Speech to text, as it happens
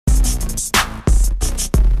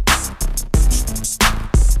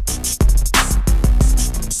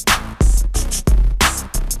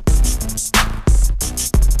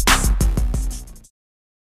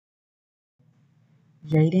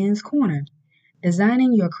Jaden's Corner,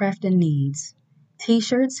 designing your crafting needs.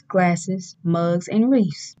 T-shirts, glasses, mugs, and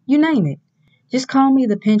wreaths. You name it. Just call me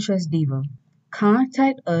the Pinterest diva.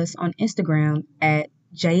 Contact us on Instagram at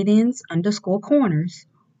Jaden's_corners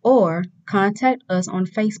or contact us on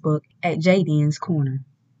Facebook at Jaden's Corner.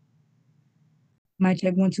 Mic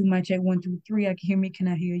check 1 2, mic check 1 2 3. I can hear me. Can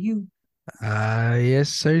I hear you?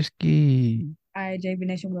 Yes, Sirski. All right, JB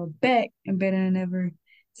Nation, we're back and better than ever.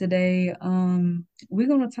 Today, we're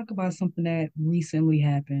gonna talk about something that recently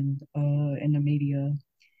happened in the media.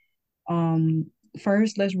 Um,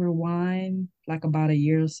 First, let's rewind like about a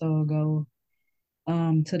year or so ago,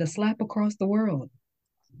 to the slap across the world.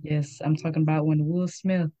 Yes, I'm talking about when Will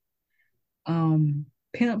Smith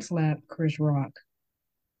pimp slapped Chris Rock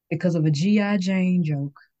because of a G.I. Jane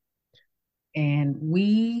joke. And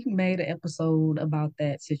we made an episode about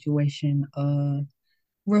that situation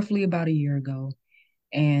roughly about a year ago.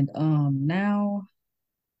 And now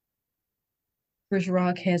Chris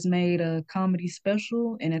Rock has made a comedy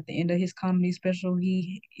special, and at the end of his comedy special,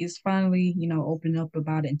 he is finally, opening up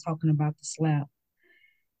about it and talking about the slap.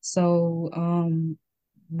 So,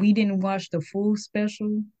 we didn't watch the full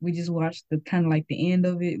special. We just watched the kind of like the end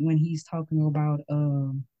of it when he's talking about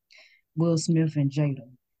Will Smith and Jada.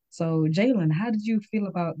 So, Jalen, how did you feel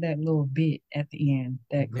about that little bit at the end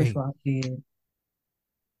that Chris Man, Rock did?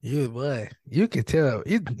 you could tell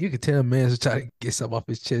you could tell man's trying to get something off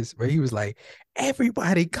his chest, but he was like,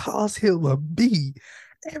 everybody calls him a B.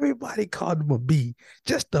 Everybody called him a B,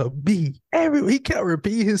 just a B. He kept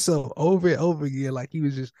repeating himself over and over again, like he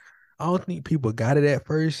was just. I don't think people got it at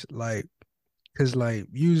first, like, cause like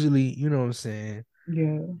usually, you know what I'm saying.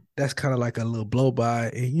 Yeah, That's kind of like a little blow by,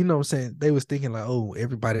 and you know what I'm saying. They was thinking like, oh,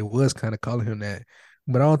 everybody was kind of calling him that,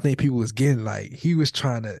 but I don't think people was getting like he was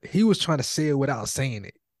trying to say it without saying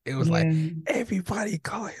it. It was like yeah, everybody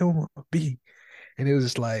call him a B, and it was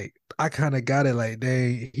just like I kind of got it like,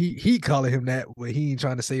 dang, he calling him that, but he ain't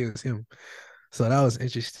trying to say it was him. So that was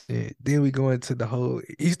interesting. Then we go into the whole.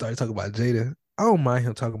 He started talking about Jada. I don't mind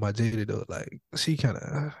him talking about Jada though. Like she kind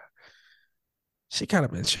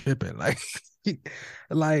of been tripping. Like,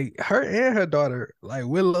 like her and her daughter, like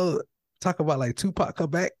Willow, talk about like Tupac come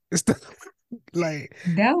back and stuff. Like,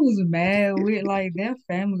 that was mad weird. Like their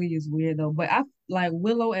family is weird though. But I like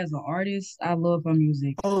Willow as an artist. I love her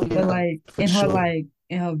music, oh but yeah, like for sure.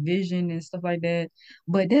 in her vision and stuff like that.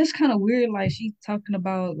 But that's kind of weird. Like she talking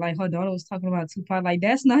about like her daughter was talking about Tupac. Like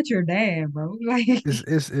that's not your dad, bro. Like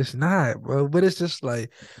It's not, bro. But it's just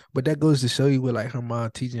like, but that goes to show you what like her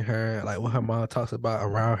mom teaching her, like what her mom talks about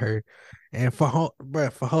around her, and for her, bro,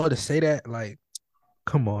 for her to say that, like,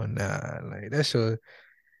 come on now, like that's your.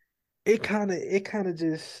 It kind of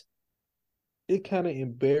just it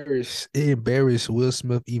embarrassed Will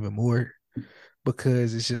Smith even more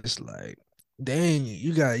because it's just like, dang,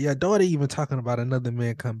 you got your daughter even talking about another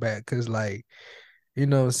man come back because like, you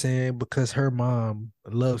know what I'm saying, because her mom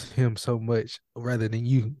loves him so much rather than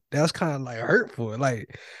you. That's kind of like hurtful.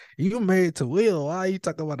 Like, you married to Will, why are you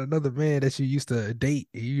talking about another man that you used to date,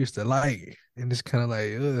 you used to like? And it's kind of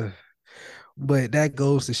like, ugh. But that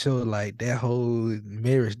goes to show like that whole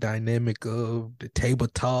marriage dynamic of the table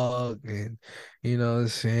talk and, you know what I'm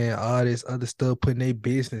saying, all this other stuff, putting their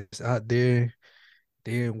business out there.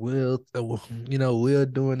 Then Will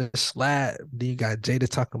doing the slap. Then you got Jada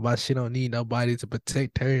talking about she don't need nobody to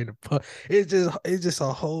protect her in the it's just a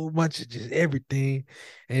whole bunch of just everything.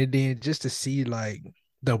 And then just to see like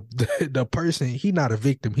the person, he not a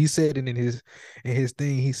victim. He said it in his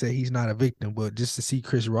thing. He said he's not a victim, but just to see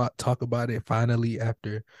Chris Rock talk about it finally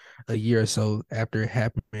after a year or so after it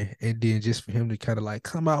happened, and then just for him to kind of like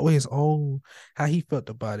come out with his own how he felt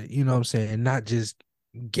about it, you know what I'm saying, and not just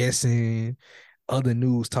guessing other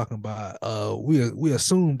news talking about we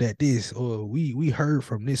assumed that this, or we heard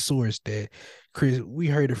from this source that we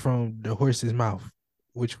heard it from the horse's mouth,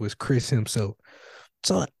 which was Chris himself.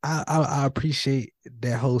 So I appreciate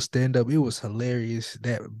that whole stand up. It was hilarious,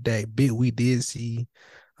 that bit we did see.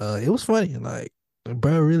 It was funny. Like,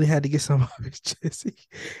 bro really had to get some off his chest. He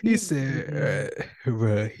he really did. said,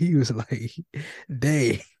 bro, he was like,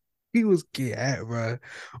 dang, he was getting at, bro.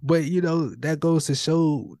 But that goes to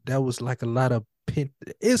show that was like a lot of pin.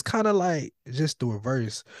 It's kind of like just the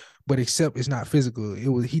reverse, but except it's not physical.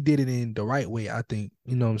 He did it in the right way, I think.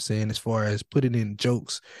 You know what I'm saying? As far as put it in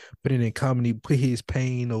jokes, put it in comedy, put his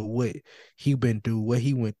pain or what he been through, what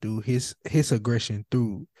he went through, his aggression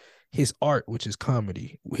through his art, which is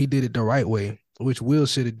comedy. He did it the right way, which Will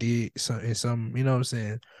should have did some, you know what I'm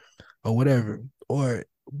saying, or whatever.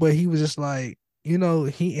 But he was just like, he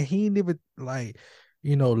ain't even like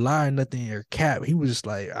lie or nothing or cap. He was just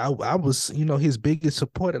like I was, his biggest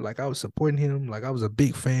supporter. Like I was supporting him. Like I was a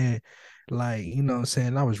big fan. Like, what I'm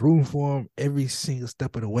saying? I was rooting for him every single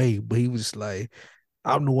step of the way. But he was just like,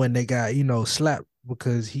 I'm the one that got, slapped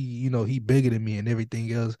because he bigger than me and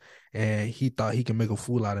everything else. And he thought he can make a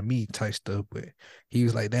fool out of me type stuff. But he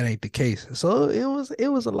was like, that ain't the case. So it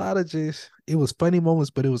was a lot of just, it was funny moments,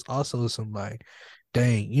 but it was also some like,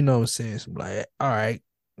 dang, what I'm saying? Some like, all right,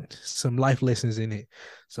 some life lessons in it.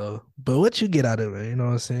 So, but what you get out of it, you know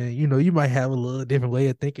what I'm saying? You might have a little different way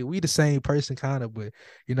of thinking. We the same person kind of, but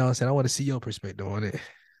you know what I'm saying? I want to see your perspective on it.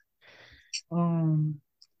 Um,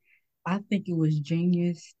 I think it was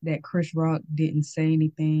genius that Chris Rock didn't say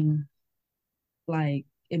anything like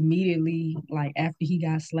immediately, like after he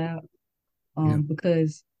got slapped, Yeah.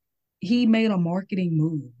 because he made a marketing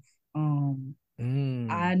move. Um, Mm,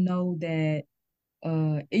 I know that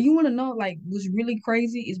and you want to know like what's really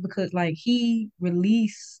crazy is because like he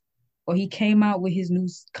released or he came out with his new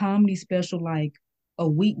comedy special like a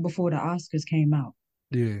week before the Oscars came out.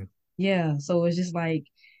 yeah. Yeah, so it's just like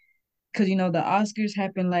because the Oscars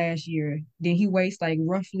happened last year, then he waits like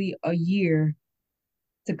roughly a year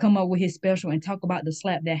to come up with his special and talk about the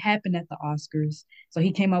slap that happened at the Oscars. So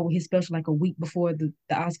he came out with his special like a week before the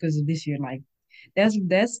Oscars of this year. Like that's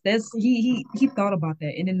he thought about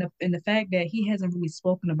that. And in the fact that he hasn't really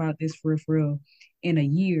spoken about this for real in a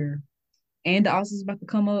year. And the Oscars about to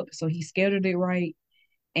come up, so he scheduled it right.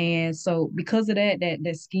 And so because of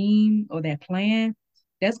that scheme or that plan,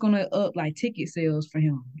 that's gonna up like ticket sales for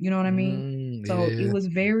him. You know what I mean? So it Yeah. was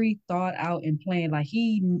very thought out and planned. Like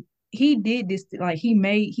he did this like he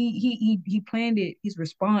made he planned it his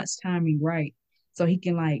response timing right so he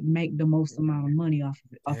can like make the most amount of money off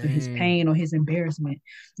of his Dang. pain or his embarrassment.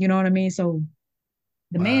 You know what I mean? So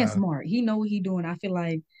the man's Wow. smart. He know what he doing. I feel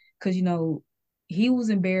like because he was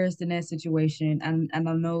embarrassed in that situation, and I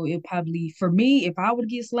know it probably for me if I would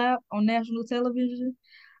get slapped on national television,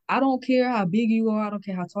 I don't care how big you are, I don't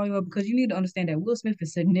care how tall you are, because you need to understand that Will Smith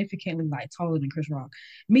is significantly like taller than Chris Rock.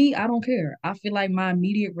 Me, I don't care. I feel like my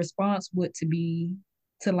immediate response would to be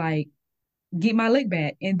to like get my lick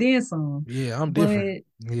back and then some. Yeah, I'm different.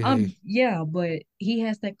 But Yeah. yeah, but he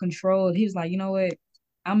has that control. He was like, you know what?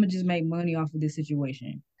 I'm gonna just make money off of this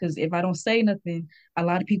situation. Because if I don't say nothing, a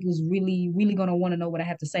lot of people is really, really gonna want to know what I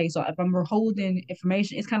have to say. So if I'm withholding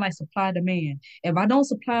information, it's kind of like supply demand. If I don't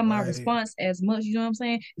supply my Right. response as much, you know what I'm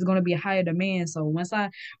saying? It's gonna be a higher demand. So once I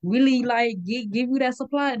really like give you that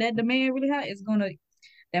supply, that demand really high, it's gonna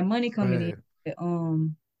that money coming Right.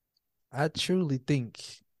 in. I truly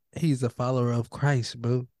think he's a follower of Christ,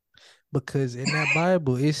 bro. Because in that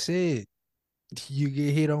Bible, it said you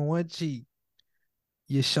get hit on one cheek,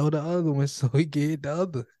 you show the other one so he get hit the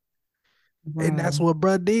other. And that's Bro, what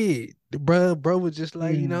bro did. The bro was just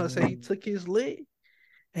like, yeah. say he took his lick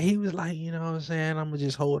and he was like, what I'm saying, I'm gonna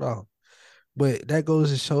just hold on. But that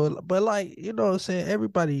goes to show, but like, what I'm saying,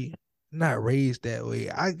 everybody not raised that way.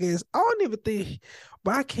 I guess I don't even think,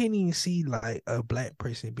 but I can't even see like a black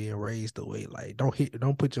person being raised the way like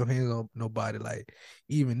don't put your hands on nobody. Like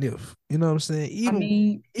even if what I'm saying, I even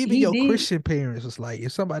mean, even he your did Christian parents was like,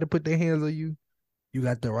 if somebody put their hands on you, you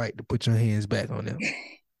got the right to put your hands back on them.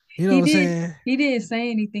 You know he what I'm did saying? he didn't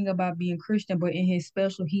say anything about being Christian, but in his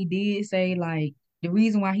special he did say like the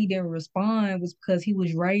reason why he didn't respond was because he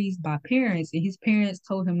was raised by parents and his parents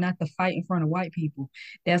told him not to fight in front of white people.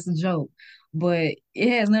 That's a joke. But it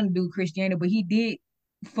has nothing to do with Christianity, but he did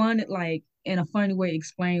fun like in a funny way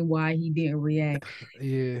explain why he didn't react.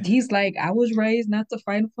 Yeah, He's like, I was raised not to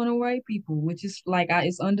fight in front of white people, which is like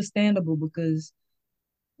it's understandable because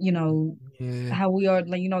you know, yeah, how we are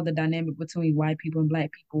like, the dynamic between white people and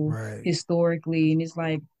black people right. historically. And it's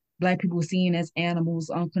like black people seen as animals,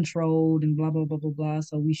 uncontrolled and blah, blah, blah, blah, blah.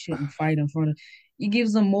 So we shouldn't fight in front of it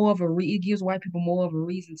gives them more of it gives white people more of a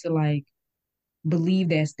reason to like believe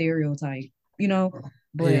that stereotype, you know?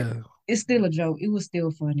 But Yeah, it's still a joke. It was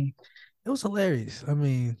still funny. it was hilarious. I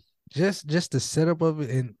mean, just the setup of it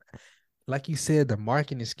and like you said, the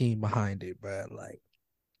marketing scheme behind it, bro. Like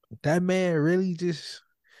that man really just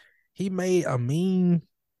he made a meme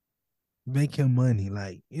make him money.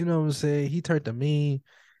 Like, you know what I'm saying? He turned the meme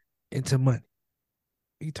into money.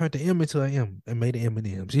 He turned the M into an M and made the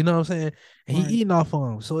M&Ms. You know what I'm saying? And he Right. eating off of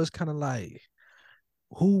them. So it's kind of like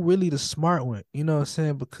who really the smart one? You know what I'm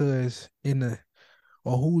saying? Because in the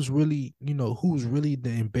or who's really the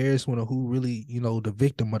embarrassed one or who really, the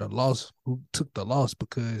victim of the loss, who took the loss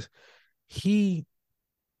because he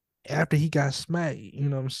after he got smacked, you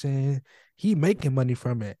know what I'm saying? He making money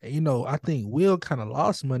from it. You know, I think Will kind of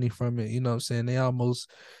lost money from it, you know what I'm saying?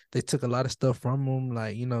 They took a lot of stuff from him,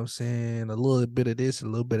 like, you know what I'm saying, a little bit of this, a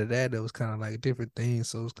little bit of that. That was kind of like different things.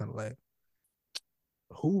 So it's kind of like,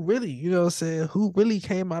 who really, you know what I'm saying? Who really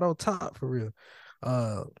came out on top for real?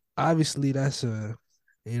 Uh Obviously that's a,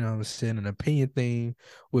 you know what I'm saying, an opinion thing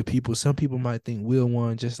with people. Some people might think Will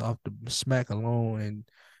won just off the smack alone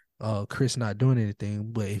and Chris not doing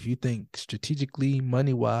anything. But if you think strategically,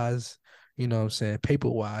 money wise, you know what I'm saying, paper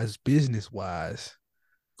wise, business wise,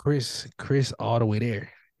 Chris all the way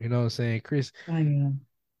there. You know what I'm saying? Chris, Oh yeah,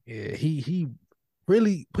 yeah, he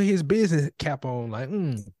really put his business cap on, like,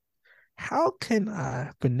 how can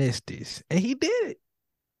I finesse this? And he did it.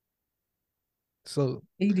 So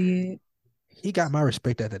he did. he got my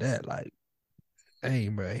respect after that. Like, hey,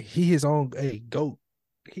 bro, he his own goat.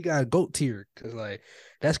 He got a goat tier because like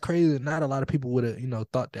that's crazy. Not a lot of people would have,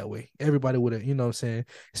 thought that way. Everybody would have, what I'm saying,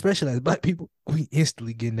 especially as black people, we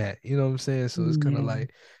instantly getting that. You know what I'm saying? So it's kind of Yeah,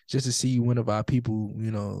 like just to see one of our people,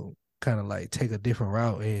 kind of like take a different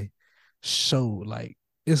route and show like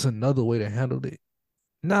it's another way to handle it.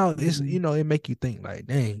 Now it's, hmm, it make you think like,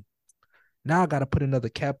 dang, now I gotta put another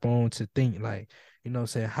cap on to think like, what I'm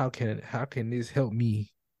saying, how can this help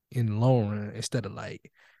me in the long run instead of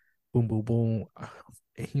like boom, boom, boom.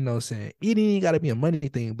 What I'm saying? It ain't gotta be a money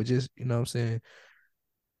thing, but just, what I'm saying,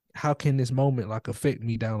 how can this moment like affect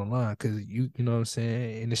me down the line? Cause you know what I'm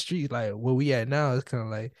saying, in the streets, like where we at now, it's kind of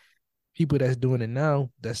like people that's doing it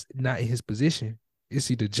now that's not in his position.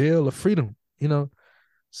 It's either jail or freedom, you know?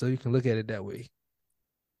 So you can look at it that way.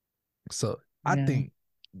 So I yeah. think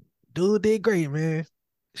dude did great, man.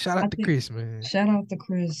 Shout I out to think Chris, man. shout out to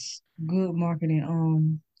Chris. Good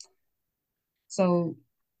marketing. So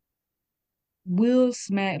Will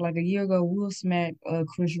smacked like a year ago. Will smacked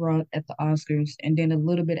Chris Rock at the Oscars, and then a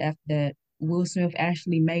little bit after that, Will Smith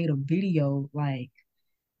actually made a video. Like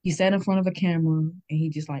he sat in front of a camera and he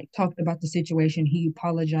just like talked about the situation. He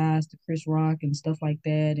apologized to Chris Rock and stuff like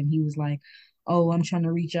that, and he was like, "Oh, I'm trying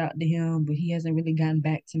to reach out to him, but he hasn't really gotten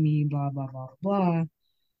back to me." Blah blah blah blah.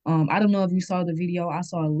 I don't know if you saw the video. I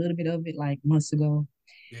saw a little bit of it like months ago,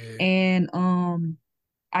 Yeah, and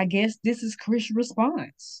I guess this is Chris'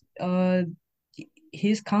 response.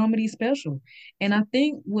 His comedy special. And I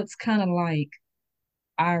think what's kind of like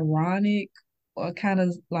ironic or kind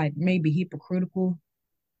of like maybe hypocritical,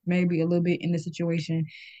 maybe a little bit in the situation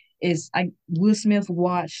is I Will Smith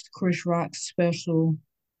watched Chris Rock's special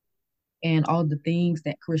and all the things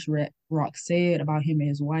that Rock said about him and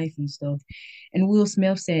his wife and stuff. And Will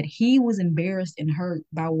Smith said he was embarrassed and hurt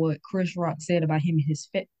by what Chris Rock said about him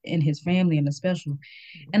and his family in the special.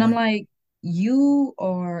 And I'm right. like, you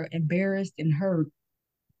are embarrassed and hurt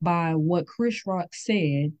by what Chris Rock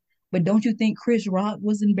said, but don't you think Chris Rock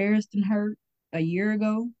was embarrassed and hurt a year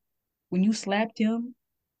ago when you slapped him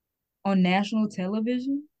on national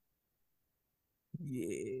television? I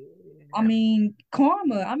Yeah. mean,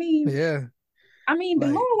 karma. I mean, Yeah. the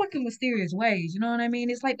Like Lord work in mysterious ways. You know what I mean?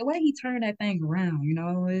 It's like the way he turned that thing around.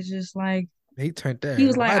 It's just like he turned he that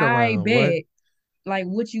was like, right "I around, boy. bet." Like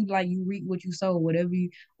what you like, you reap what you sow,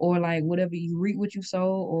 or like whatever you reap what you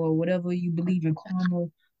sow, or whatever you believe in karma,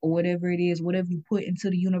 or whatever it is, whatever you put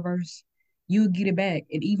into the universe, you get it back,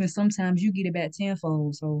 and even sometimes you get it back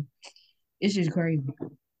tenfold. So it's just crazy.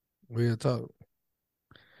 Real talk.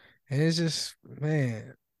 And it's just,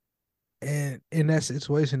 man, and in that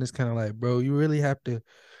situation, it's kind of like, bro, you really have to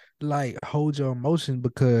like hold your emotions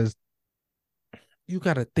because you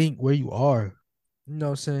gotta think where you are. You know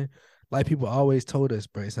what I'm saying? Like people always told us,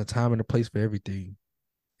 bro, it's a time and a place for everything.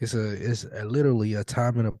 Literally a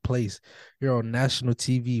time and a place. You're on national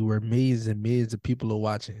TV where millions and millions of people are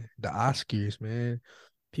watching. The Oscars, man.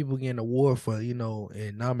 People getting award for,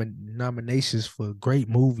 and nominations for great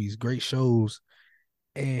movies, great shows,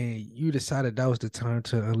 and you decided that was the time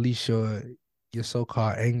to unleash your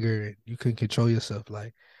so-called anger. You couldn't control yourself.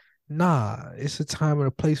 Like, nah, it's a time and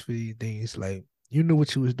a place for these things. Like, you knew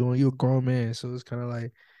what you was doing. You're a grown man, so it's kind of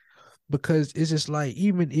like, because it's just like,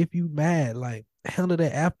 even if you mad, like handle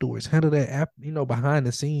that afterwards. Handle that behind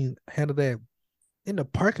the scenes. Handle that in the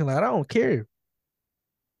parking lot. I don't care.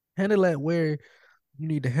 Handle that where you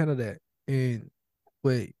need to handle that. And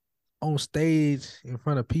but on stage in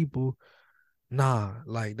front of people, nah,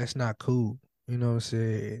 like that's not cool. You know what I'm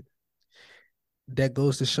saying? That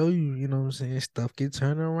goes to show you, you know what I'm saying, stuff get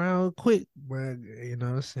turned around quick, bro. You know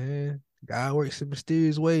what I'm saying? God works in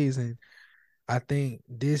mysterious ways, and I think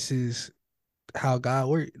this is how God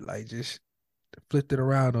worked. Like just flipped it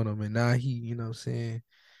around on him, and now he, you know what I'm saying,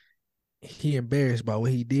 he embarrassed by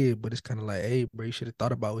what he did, but it's kind of like, hey, bro, you should have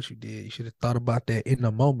thought about what you did. You should have thought about that in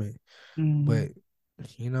the moment. Mm. But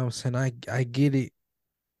you know what I'm saying? I get it,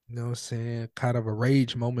 you know what I'm saying? Kind of a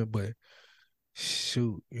rage moment, but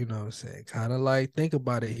shoot, you know what I'm saying? Kind of like think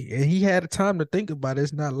about it. And he had the time to think about it.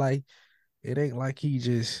 It's not like it ain't like he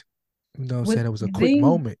just, you know what I'm What saying? It was a the quick thing,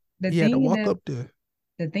 moment. the He had to thing walk that up there.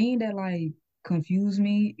 the thing that like confused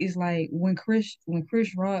me is like when Chris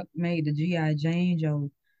Rock made the G.I. Jane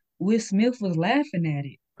joke, Will Smith was laughing at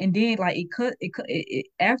it. And then like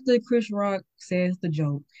after Chris Rock says the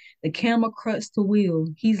joke, the camera cuts to Will,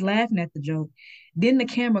 he's laughing at the joke. Then the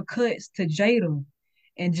camera cuts to Jada,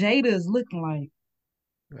 and Jada is looking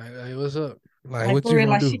Like, what's up? Like, like what for you real, gonna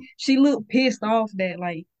like do? she looked pissed off that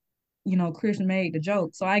like Chris made the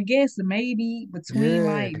joke. So I guess maybe between Yeah.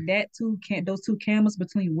 like those two cameras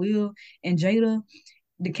between Will and Jada,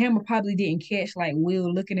 the camera probably didn't catch like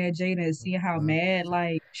Will looking at Jada and seeing how Uh, mad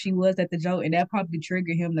like she was at the joke, and that probably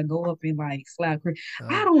triggered him to go up and like slap Chris.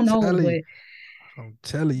 I I'm don't know, telling you. but I'm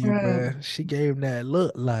telling you, bro, bruh. She gave him that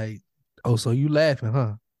look like, oh, so you laughing,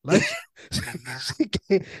 huh? Like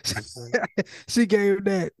she gave him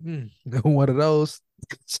that one of those.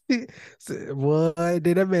 She said, boy, then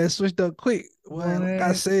that man switched up quick. Boy,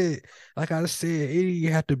 boy, like I said, it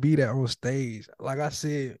didn't have to be that on stage. Like I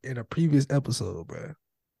said in a previous episode, bruh.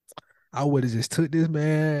 I would have just took this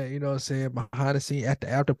man, you know what I'm saying, behind the scene at the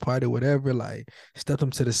after party, whatever, like stepped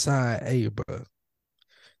him to the side. Hey, bro,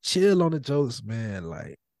 chill on the jokes, man.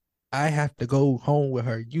 Like, I have to go home with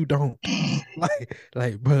her. You don't.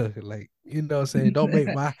 Like, bro, like, you know what I'm saying? Don't make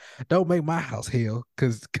my house hell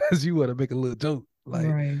cause you wanna make a little joke.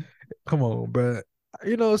 Like, right. come on, bro.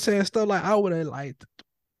 You know what I'm saying? Stuff like I would have like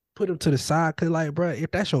put him to the side, cause like, bro,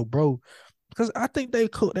 if that's your bro, because I think they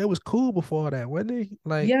was cool before that, wasn't they?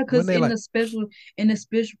 Like Yeah, when because they like, in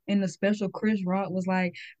the special, Chris Rock was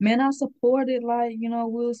like, "Man, I supported like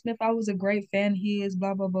Will Smith. I was a great fan of his.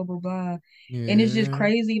 Blah blah blah blah blah." And it's just yeah,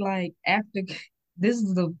 crazy. Like after this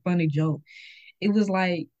is the funny joke. It was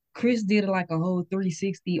like Chris did like a whole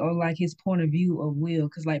 360 on like his point of view of Will.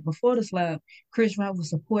 Cause like before the slap, Chris Rock was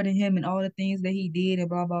supporting him and all the things that he did and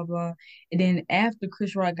blah blah blah. And then after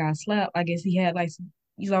Chris Rock got slapped, I guess he had like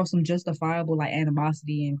he saw some justifiable like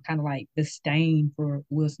animosity and kind of like disdain for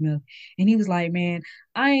Will Smith. And he was like, man,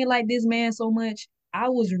 I ain't like this man so much. I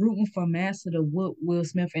was rooting for Master to whoop Will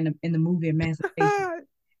Smith in the movie Emancipation.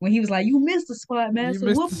 When he was like, "You missed the spot, you Master.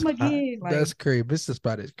 missed Whoop the him spot. again." Like, That's crazy. Missed the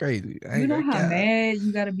spot is crazy. I you ain't know gonna how count. mad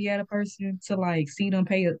you gotta be at a person to like see them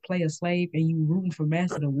play a slave and you rooting for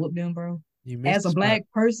Master to whoop them, bro. You missed As the a spot. black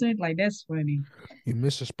person, like that's funny, You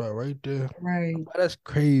missed the spot right there. right? That's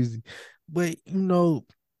crazy. But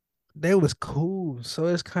they was cool. So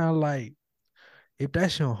it's kind of like if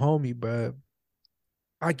that's your homie, bro,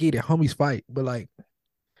 I get it. Homies fight, but like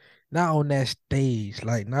not on that stage,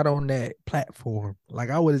 like not on that platform. Like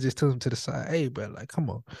I would have just took him to the side. Hey, bro, like come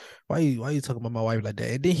on, why you talking about my wife like that?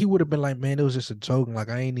 And then he would have been like, man, it was just a joke. Like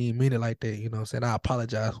I ain't even mean it like that. You know what I'm saying? I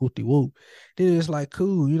apologize, whoopty whoop. Then it's like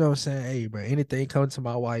cool. You know what I'm saying? Hey, bro, anything coming to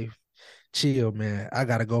my wife, chill, man. I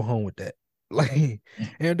gotta go home with that. Like,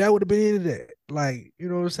 and that would have been into that. Like, you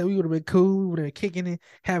know what I'm saying? We would have been cool, we would have been kicking it,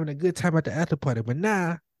 having a good time at the after party. But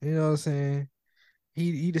nah, you know what I'm saying?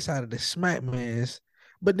 He decided to smack man's.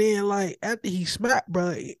 But then like after he smacked bro,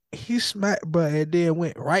 and then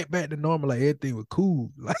went right back to normal. Like everything was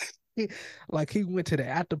cool. Like he went to the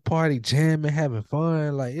after party jamming, having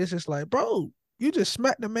fun. Like it's just like, bro, you just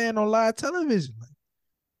smacked the man on live television.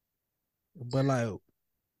 But like, you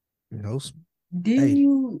know, hey,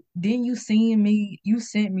 Didn't you seen me? You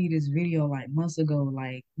sent me this video like months ago.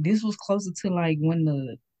 Like this was closer to like when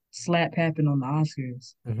the slap happened on the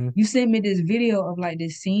Oscars. mhm. You sent me this video of like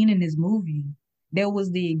this scene in this movie that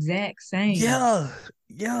was the exact same. Yeah,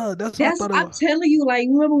 yeah, that's what I thought it I'm was. telling you, like,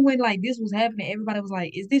 remember when like this was happening, everybody was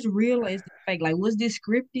like, is this real or is this fake? Like, was this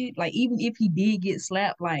scripted? Like, even if he did get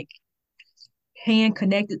slapped, like hand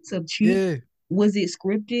connected to cheek, Yeah, was it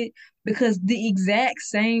scripted? Because the exact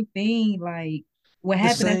same thing, like what the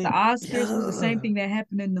happened at the same. Oscars was the same Yeah, thing that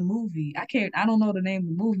happened in the movie. I don't know the name of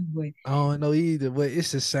the movie, but I don't know either, but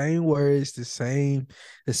it's the same words, the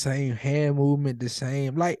same hand movement, the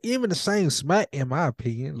same, like even the same smack, in my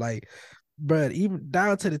opinion. Like, but even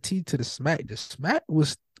down to the T to the smack,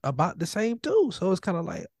 was about the same too. So it's kind of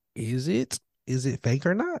like, is it? Is it fake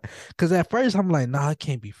or not? Because at first I'm like, nah, it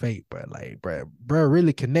can't be fake, bro. Like, bro,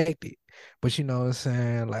 really connected. But you know what I'm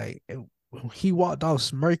saying? Like, he walked off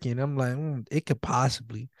smirking. I'm like, it could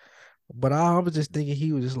possibly. But I was just thinking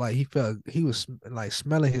he was just like he felt he was like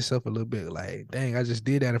smelling himself a little bit like dang I just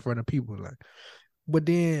did that in front of people like. But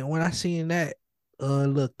then when I seen that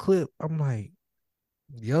little clip, I'm like,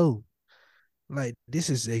 yo. Like this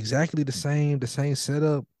is exactly the same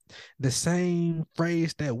setup, the same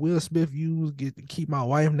phrase that Will Smith used, get to keep my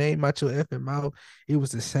wife name out your effing mouth. It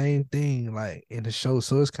was the same thing, like in the show.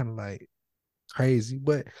 So it's kind of like crazy.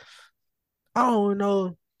 But I don't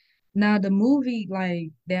know. Now the movie,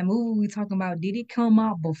 like that movie we talking about, did it come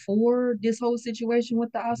out before this whole situation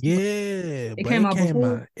with the Oscars? Yeah, It but came out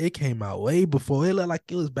before. it came out way before. It looked like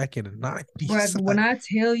it was back in the But 90s. when I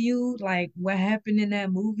tell you, like, what happened in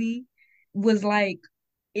that movie was like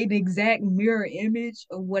an exact mirror image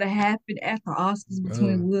of what happened at the Oscars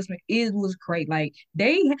between Bro. Will Smith. It was great. Like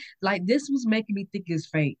like this was making me think it's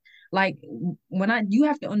fake. Like when you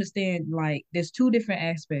have to understand, like, there's two different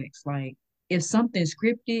aspects. Like if something's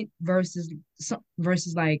scripted versus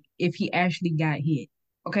like if he actually got hit.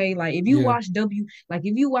 Okay, like Yeah. if you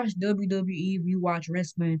watch WWE, if you watch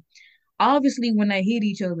wrestling, obviously when they hit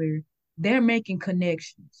each other, they're making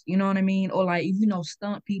connections. You know what I mean? Or like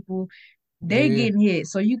stunt people, they Yeah. getting hit.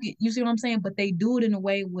 So you see what I'm saying? But they do it in a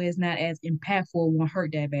way where it's not as impactful, won't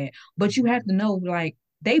hurt that bad. But you have to know, like,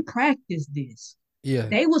 they practice this. Yeah.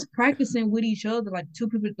 They was practicing with each other, like two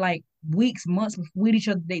people, like weeks, months with each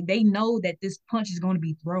other. They know that this punch is going to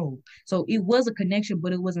be thrown. So it was a connection,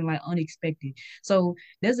 but it wasn't like unexpected. So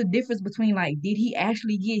there's a difference between like, did he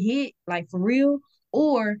actually get hit, like for real,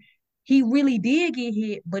 or he really did get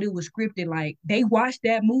hit, but it was scripted. Like they watched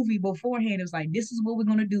that movie beforehand. It was like, this is what we're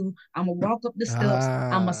gonna do. I'm gonna walk up the steps.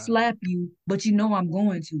 I'm gonna Ah. slap you, but you know I'm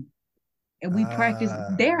going to. And we practice.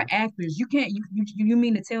 They're Ah. actors. You can't. You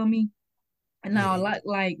mean to tell me now, Yeah.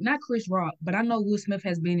 like not Chris Rock, but I know Will Smith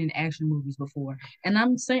has been in action movies before, and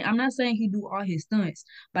I'm not saying he do all his stunts,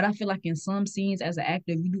 but I feel like in some scenes as an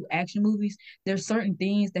actor, if you do action movies, there's certain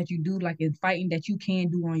things that you do like in fighting that you can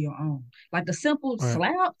do on your own, like a simple Right.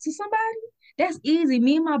 slap to somebody. That's easy.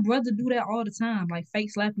 Me and my brother do that all the time, like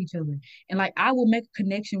fake slap each other, and like I will make a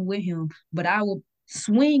connection with him, but I will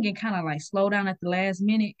swing and kind of like slow down at the last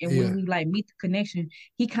minute, and when Yeah. we like meet the connection,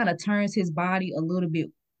 he kind of turns his body a little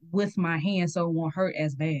bit with my hand so it won't hurt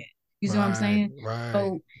as bad. You see what I'm Right. saying? Right.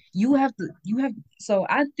 So you have so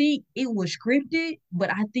I think it was scripted,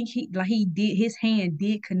 but I think he did his hand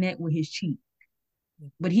did connect with his cheek,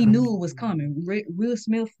 but he I knew it was coming. mean, Will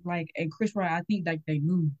Smith like and Chris Rock, I think like they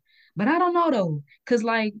knew, but I don't know though, cause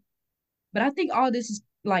like, but I think all this is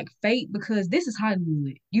like fake because this is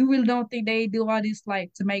Hollywood. You really don't think they do all this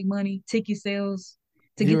like to make money, ticket sales,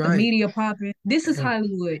 to you're get the right. media popping? This is And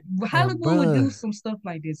Hollywood. and Hollywood would do bruh, some stuff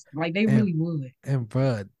like this. Like they and really would. and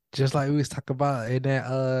bruh, just like we was talking about in that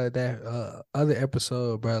other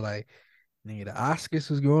episode, bro, like nigga, the Oscars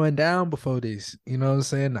was going down before this. You know what I'm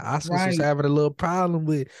saying? The Oscars was Right. having a little problem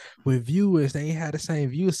with viewers. They ain't had the same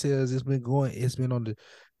view sales. It's been on the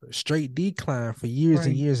straight decline for years and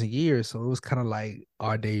Right. years and years. So it was kind of like,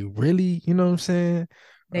 are they really, you know what I'm saying? Are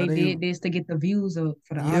They they did this to get the views up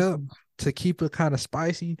for the yeah, Oscars. to keep it kind of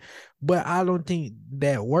spicy? But I don't think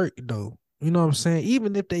that worked though. You know what I'm saying?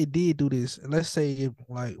 Even if they did do this, let's say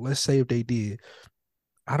if they did,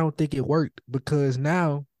 I don't think it worked because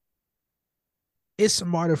now it's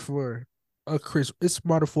smarter for it's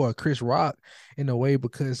smarter for a Chris Rock in a way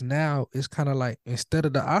because now it's kind of like instead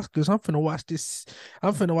of the Oscars, I'm finna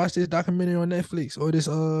watch this documentary on Netflix or this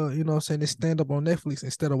you know what I'm saying, this stand up on Netflix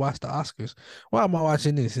instead of watch the Oscars. Why am I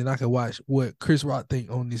watching this? And I can watch what Chris Rock think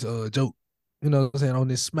on this joke, you know what I'm saying, on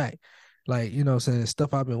this smack. Like, you know what I'm saying,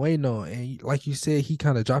 stuff I've been waiting on. And like you said, he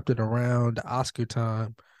kind of dropped it around the Oscar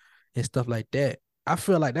time and stuff like that. I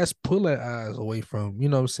feel like that's pulling eyes away from, you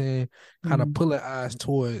know what I'm saying? Kind of Mm. pulling eyes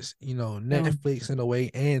towards, you know, So, Netflix in a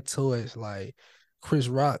way and towards like Chris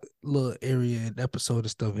Rock little area and episode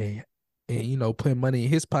and stuff and you know, putting money in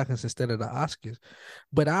his pockets instead of the Oscars.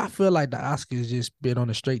 But I feel like the Oscars just been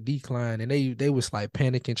on a straight decline and they was like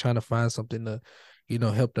panicking trying to find something to, you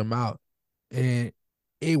know, help them out. And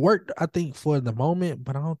it worked, I think, for the moment,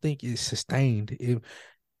 but I don't think it's sustained. If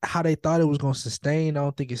how they thought it was going to sustain. I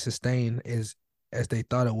don't think it's sustained as they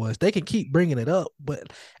thought it was. They can keep bringing it up,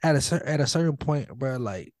 but at a certain point, bro,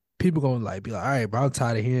 like people gonna like be like, all right, bro, I'm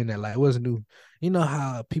tired of hearing that. Like, what's new? You know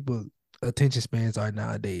how people attention spans are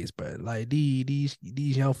nowadays, bro. Like these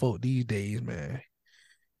young folk these days, man,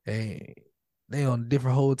 they they on a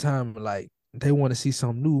different whole time. Like they want to see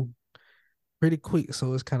something new pretty quick.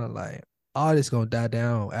 So it's kind of like all this gonna die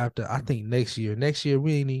down after I think next year. Next year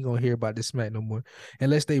we ain't even gonna hear about this smack no more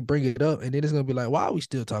unless they bring it up, and then it's gonna be like, why are we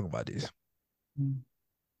still talking about this? mm,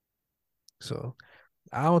 So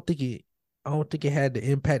I don't think it. I don't think it had the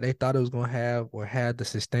impact they thought it was gonna have, or had the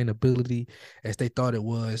sustainability as they thought it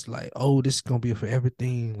was. Like, oh, this is gonna be for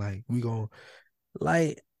everything. Like, we gonna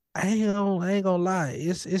like. I ain't gonna lie.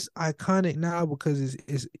 It's iconic now because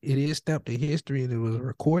it is stamped in history and it was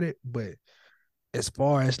recorded. But as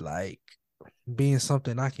far as like being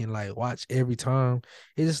something I can like watch every time,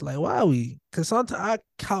 it's just like why are we? Because sometimes I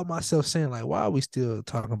caught myself saying like, why are we still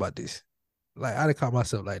talking about this? Like I done caught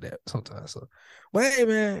myself like that sometimes. So, but hey,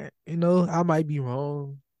 man, I might be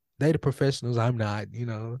wrong. They the professionals. I'm not.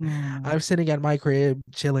 Um, I'm sitting at my crib,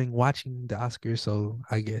 chilling, watching the Oscars. So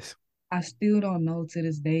I guess. I still don't know to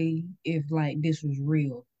this day if like this was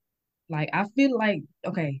real. Like I feel like,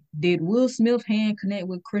 okay, did Will Smith hand connect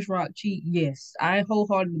with Chris Rock cheat? Yes, I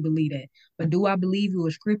wholeheartedly believe that. But do I believe it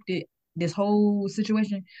was scripted? This whole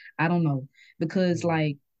situation, I don't know because Mhm.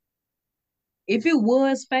 like if it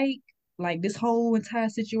was fake, like this whole entire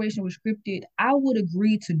situation was scripted, I would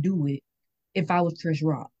agree to do it if I was Chris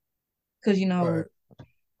Rock. Because Right.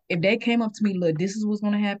 if they came up to me, look, this is what's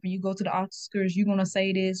gonna happen. You go to the Oscars, you're gonna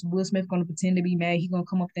say this. Will Smith gonna pretend to be mad. He's gonna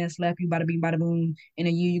come up there and slap you, bada bing, bada boom. In a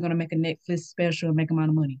year, you're gonna make a Netflix special and make a amount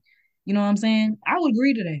of money. You know what I'm saying? I would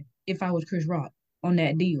agree to that if I was Chris Rock on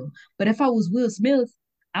that deal. But if I was Will Smith,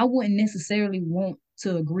 I wouldn't necessarily want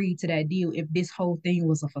to agree to that deal if this whole thing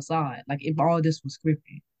was a facade. Like if all this was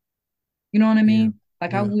scripted. You know what I Yeah. mean?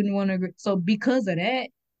 Like I Yeah. wouldn't want to agree. So because of that,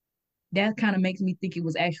 that kind of makes me think it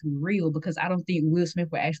was actually real because I don't think Will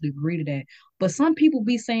Smith would actually agree to that. But some people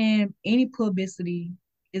be saying any publicity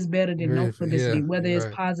is better than no Yeah. publicity, whether You're it's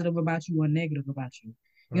right. positive about you or negative about you.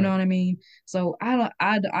 You know Right. what I mean? So I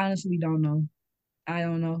honestly don't know. I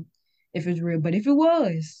don't know if it's real, but if it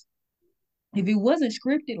wasn't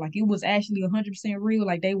scripted, like it was actually 100% real,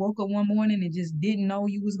 like they woke up one morning and just didn't know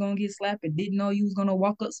you was gonna get slapped and didn't know you was gonna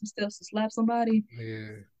walk up some steps to slap somebody. Yeah.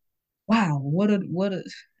 Wow, what a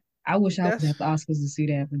I wish I was That's at the Oscars to see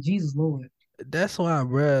that, but Jesus Lord. that's why,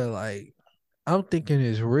 bro. Like I'm thinking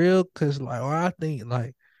it's real because like, or I think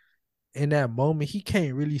like in that moment he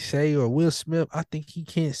can't really say, or Will Smith, I think he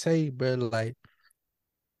can't say, bro. Like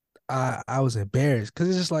I was embarrassed because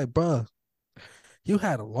it's just like, bro, you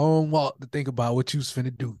had a long walk to think about what you was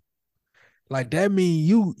finna do. Like that mean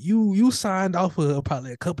you signed off of her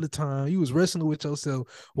probably a couple of times. You was wrestling with yourself.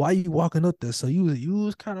 Why you walking up there? So you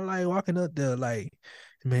was kind of like walking up there like,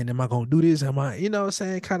 man, am I gonna do this? Am I, what I'm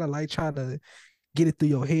saying? Kind of like trying to get it through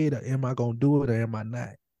your head, or am I gonna do it or am I not?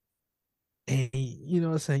 And you know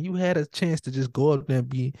what I'm saying? You had a chance to just go up there and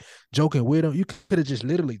be joking with him. You could have just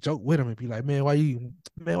literally joked with him and be like, why you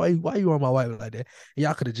on my wife like that? And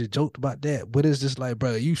y'all could have just joked about that. But it's just like,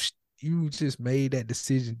 bro, you just made that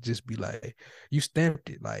decision, just be like, you stamped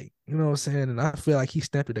it, like, you know what I'm saying? And I feel like he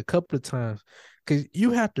stamped it a couple of times. Cause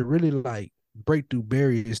you have to really like break through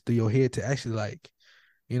barriers through your head to actually like,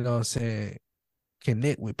 you know what I'm saying,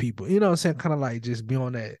 connect with people. You know what I'm saying? Kind of like just be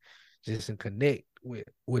on that, just and connect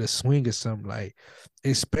with a swing or something. Like,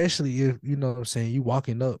 especially if you know what I'm saying, you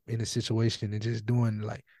walking up in a situation and just doing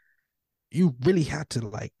like, you really have to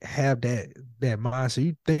like have that mind. So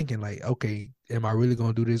you thinking like, okay, am I really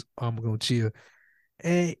gonna do this? I'm gonna chill.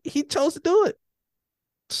 And he chose to do it.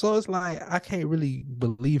 So it's like I can't really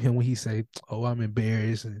believe him when he say, "Oh, I'm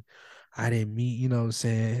embarrassed and I didn't meet." You know what I'm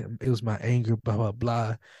saying? It was my anger, blah blah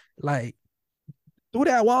blah. Like through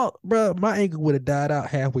that walk, bro, my anger would have died out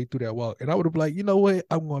halfway through that walk, and I would have been like, you know what?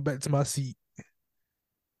 I'm going back to my seat.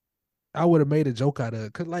 I would have made a joke out of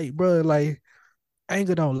it, cause like, bro, like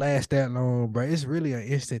anger don't last that long, bro. It's really an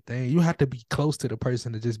instant thing. You have to be close to the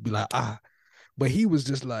person to just be like, ah. But he was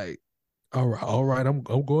just like, all right, I'm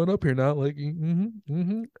going up here now. Like,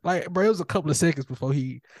 like, bro, it was a couple of seconds before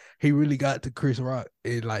he really got to Chris Rock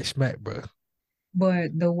and like smack, bro. But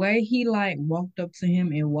the way he like walked up to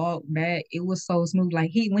him and walked back, it was so smooth. Like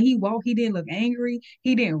he when he walked, he didn't look angry.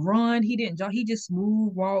 He didn't run. He didn't jump. He just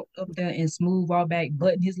smooth walked up there and smooth walked back,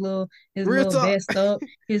 button his Real little talk. vest up,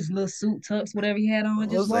 his little suit tux, whatever he had on, I'm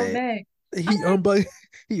just walked saying back. I'm he unbuttoned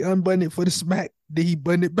he unbuttoned it for the smack. Then he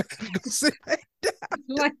buttoned it back and go sit back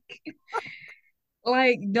down.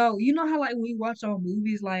 like no, you know how like we watch on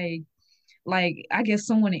movies like I guess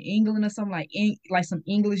someone in England or something like some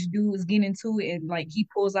English dude is getting into it and like he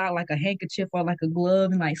pulls out like a handkerchief or like a glove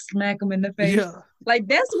and like smack him in the face. Yeah. Like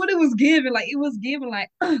that's what it was giving. Like it was giving like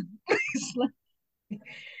it's like-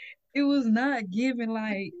 it was not giving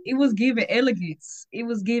like it was giving elegance. It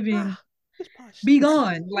was giving Ah, it's posh. be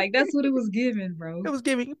gone. Like that's what it was giving, bro. It was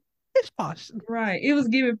giving it's posh. Right. It was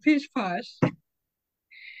giving pitch posh.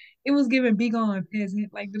 It was giving be gone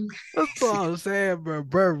peasant. Like the That's what I'm saying, bro.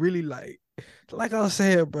 Bro, really like I was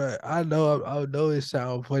saying, bro. I know it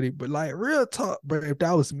sounds funny, but like real talk, bro. If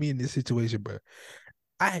that was me in this situation, bro,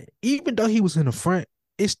 I even though he was in the front,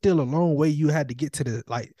 it's still a long way you had to get to the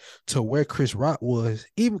like to where Chris Rock was.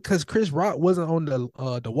 Even because Chris Rock wasn't on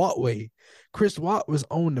the walkway. Chris Rock was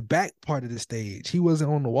on the back part of the stage. He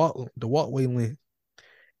wasn't on the walkway length.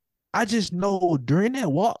 I just know during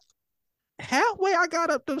that walk, halfway I got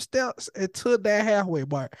up them steps and to that halfway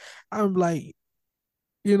mark, I'm like,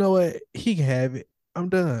 you know what? He can have it. I'm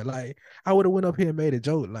done. Like I would have went up here and made a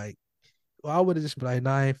joke. Like well, I would have just been like,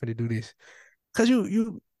 nah, I ain't finna do this. Cause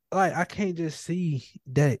you like I can't just see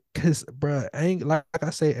that. Cause bruh, like I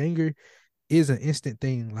say, anger is an instant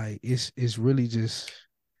thing. Like it's really just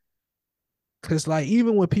cause like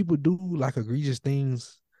even when people do like egregious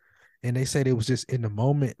things and they said it was just in the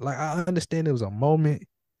moment, like I understand it was a moment,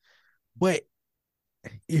 but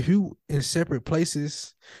if you in separate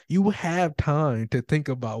places, you have time to think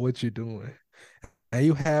about what you're doing. And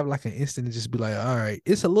you have like an instant to just be like, all right,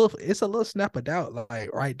 it's a little snap of doubt,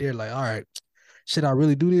 like right there, like, all right, should I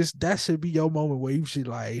really do this? That should be your moment where you should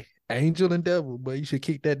like angel and devil, but you should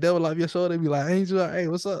kick that devil off your shoulder and be like, Angel, hey,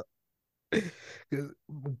 what's up?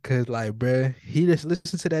 Cause like, bruh, he just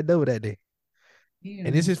listened to that devil that day. And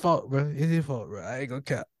Yeah. it's his fault, bro. It's his fault, bro. I ain't gonna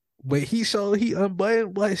cap. But he showed he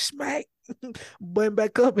unbuttoned, but smack, button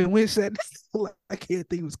back up and went sat down. Like, I can't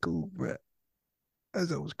think it was cool, bro.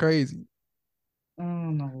 That was crazy. I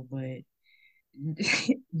don't know, but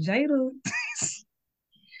Jada,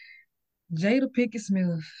 Jada Pickett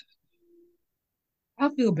Smith, I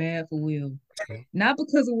feel bad for Will. Not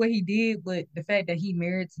because of what he did, but the fact that he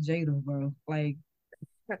married to Jada, bro. Like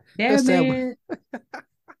that That's sad. man,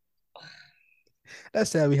 That's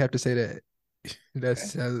sad. We have to say that.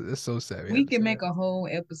 That's sad. That's so sad. We we have to can say make that. a whole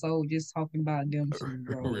episode just talking about them two,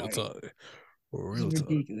 bro. Real Like talk. it's Real talk.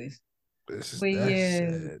 ridiculous. This is But that's yeah,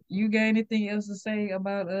 sad. you got anything else to say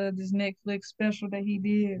about this Netflix special that he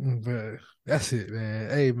did? But that's it, man.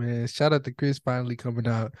 Hey, man. Shout out to Chris finally coming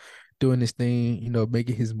out, doing this thing.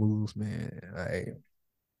 Making his moves, man. Like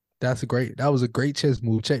that's a great. That was a great chess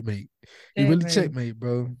move. Checkmate. He That really man, checkmate,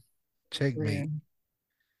 bro. Checkmate. real.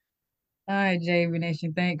 All right, Jay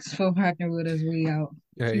Nation, thanks for rocking with us. We out.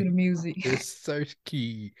 Cue Hey, the music. it's search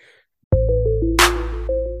key.